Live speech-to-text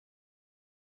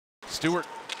Stewart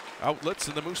outlets,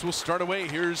 and the Moose will start away.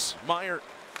 Here's Meyer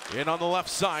in on the left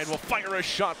side. Will fire a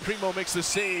shot. Primo makes the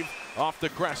save off the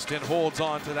crest and holds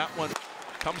on to that one.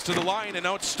 Comes to the line, and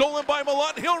now it's stolen by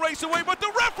Malott. He'll race away, but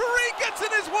the referee gets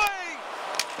in his way.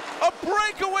 A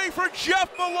breakaway for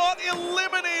Jeff Malott,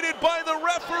 eliminated by the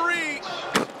referee.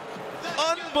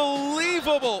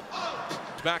 Unbelievable.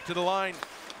 Back to the line.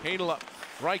 Heinola,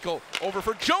 Reichel over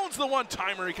for Jones, the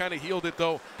one-timer. He kind of healed it,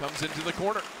 though. Comes into the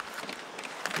corner.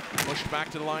 Pushed back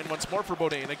to the line once more for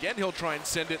Beaudin. Again, he'll try and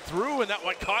send it through, and that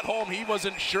one caught home. He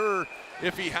wasn't sure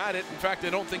if he had it. In fact, I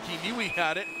don't think he knew he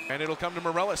had it. And it'll come to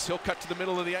Morelis. He'll cut to the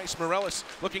middle of the ice. Morelis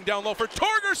looking down low for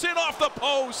Torgerson off the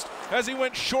post as he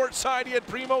went short side. He had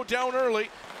Primo down early.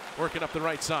 Working up the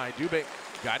right side. Dubé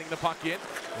guiding the puck in.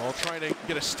 While trying to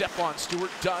get a step on.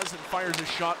 Stewart does and fires a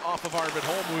shot off of Arvid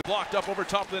Holm, who blocked up over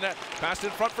top of the net. Passed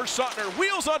in front for Suttner.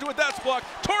 Wheels onto it. That's blocked.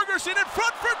 Torgerson in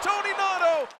front for Tony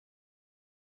Nato.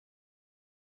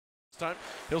 Time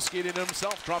he'll skate in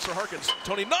himself, drops for Harkins.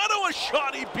 Tony Nato, a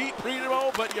shot. He beat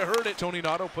Primo, but you heard it. Tony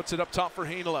Nato puts it up top for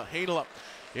Heinola. Heinola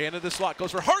into the slot,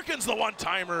 goes for Harkins, the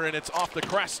one-timer, and it's off the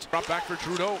crest. Drop back for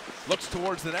Trudeau, looks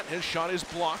towards the net. His shot is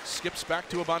blocked, skips back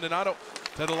to Abandonado.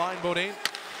 To the line, Beaudin.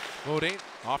 Beaudin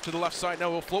off to the left side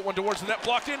now. Will float one towards the net,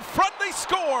 blocked in front. They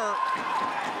score.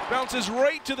 Bounces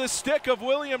right to the stick of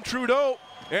William Trudeau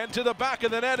and to the back of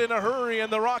the net in a hurry,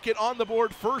 and the Rocket on the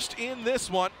board first in this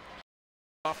one.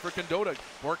 Off for Condotta.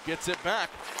 Bork gets it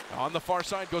back. On the far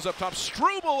side, goes up top.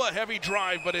 Struble, a heavy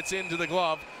drive, but it's into the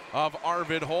glove of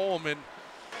Arvid Holm and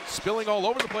spilling all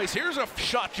over the place. Here's a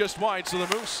shot just wide, so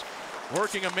the Moose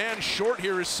working a man short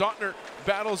here as Suttner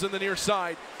battles in the near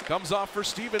side. Comes off for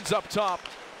Stevens up top.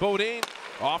 Beaudin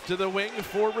off to the wing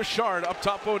for Richard. Up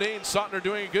top, Beaudin. Suttner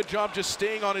doing a good job just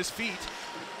staying on his feet.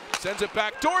 Sends it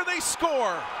back door. They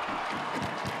score.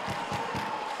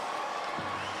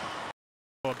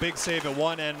 A big save at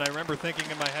one end. I remember thinking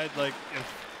in my head, like,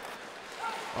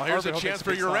 well, here's a chance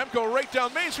for Yaremko right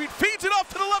down Main Street. Feeds it off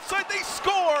to the left side. They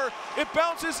score. It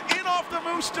bounces in off the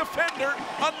Moose defender.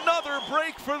 Another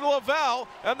break for Laval,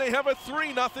 and they have a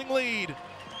 3-0 lead.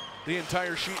 The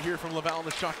entire sheet here from Laval, and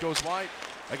the shot goes wide.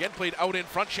 Again, played out in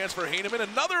front. Chance for Heineman.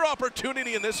 Another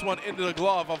opportunity in this one into the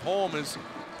glove of Holm. Is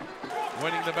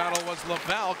winning the battle was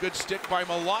Laval. Good stick by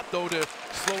Malott, though, to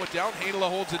slow it down. Heinola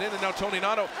holds it in, and now Tony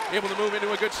Nato able to move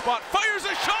into a good spot. Fires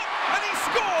a shot, and he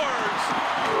scores!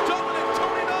 Dominic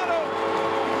Tony Nato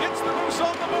hits the Moose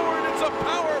on the board. It's a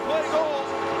power play goal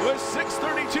with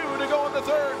 6:32 to go in the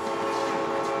third.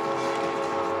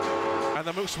 And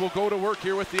the Moose will go to work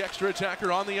here with the extra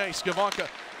attacker on the ice. Gavanka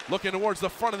looking towards the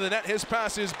front of the net. His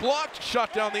pass is blocked,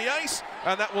 shot down the ice,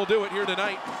 and that will do it here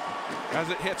tonight as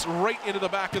it hits right into the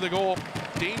back of the goal.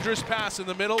 Dangerous pass in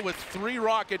the middle with 3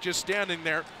 Rocket just standing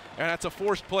there, and that's a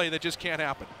forced play that just can't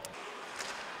happen.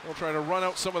 We'll try to run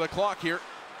out some of the clock here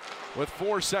with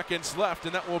 4 seconds left,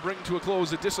 and that will bring to a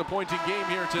close a disappointing game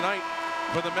here tonight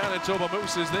for the Manitoba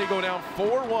Moose as they go down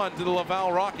 4-1 to the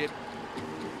Laval Rocket.